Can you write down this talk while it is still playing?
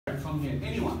come here.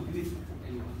 Anyone.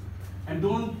 And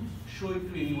don't show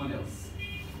it to anyone else.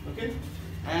 Okay?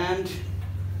 And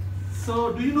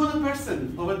so, do you know the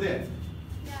person over there?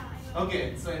 Yeah, I know.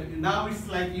 Okay, so now it's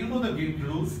like, you know the game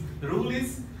rules. The rule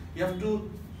is, you have to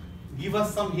give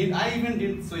us some hint. I even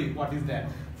didn't say what is that.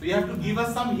 So you have to give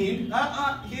us some hint.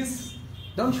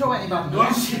 Don't show anybody.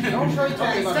 Don't show it to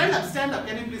okay, anybody. stand up.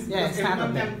 Can you please? Yeah, stand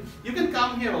up. You can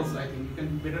come here also, I think. You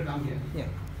can better come here. Yeah.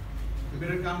 You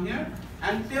better come here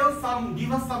and give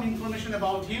us some information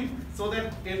about him so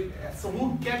that, so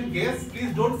who can guess?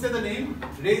 Please don't say the name.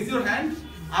 Raise your hand.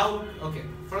 Okay,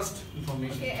 first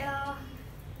information. Okay,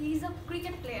 he's a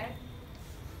cricket player.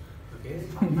 Okay.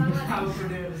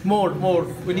 More.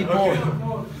 We need more.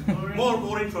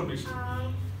 More information.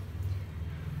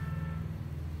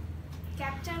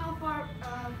 Captain of our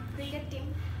cricket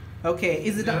team. Okay,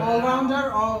 is it an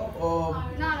all-rounder or?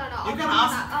 No. You can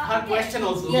ask her question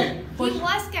also. Yeah. He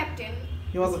was captain.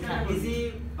 He was a captain. Is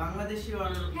he Bangladeshi or?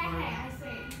 I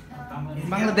say.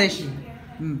 Bangladeshi.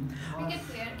 Cricket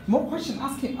player. More question.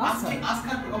 Ask him. Ask her. Ask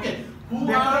her. Okay.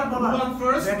 Who are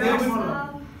first?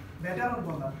 Better or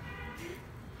bowler?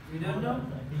 You don't know?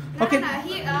 Okay.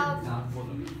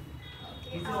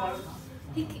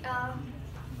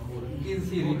 Is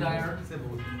he retired?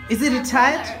 Is he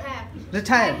retired?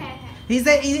 Retired. Is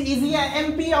he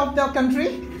an MP of the country?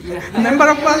 Member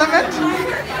of Parliament?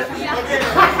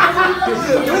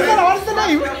 What's the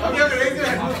name? Okay, raise your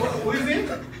hand. Who is it?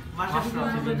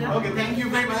 Okay, thank you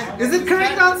very much. Is it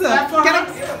correct answer? Can I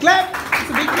clap? It's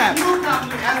a big clap.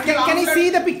 Can you see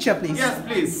the picture, please? Yes,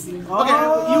 please. Okay,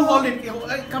 you hold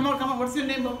it. Come on. What's your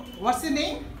name? What's your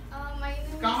name? My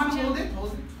name Come on, is hold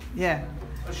it. Yeah.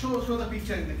 Show the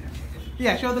picture in the camera.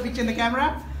 Yeah, show the picture in the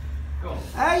camera. Go.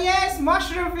 Yes,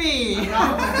 Mashrafi.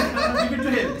 Now, give it to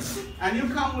him. And you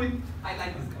come with. I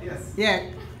like this guy. Yes.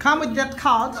 Yeah, come with that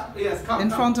card Yes, come. in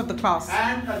front of the class.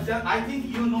 And I think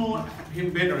you know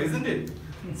him better, isn't it?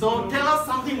 So tell us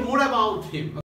something more about him.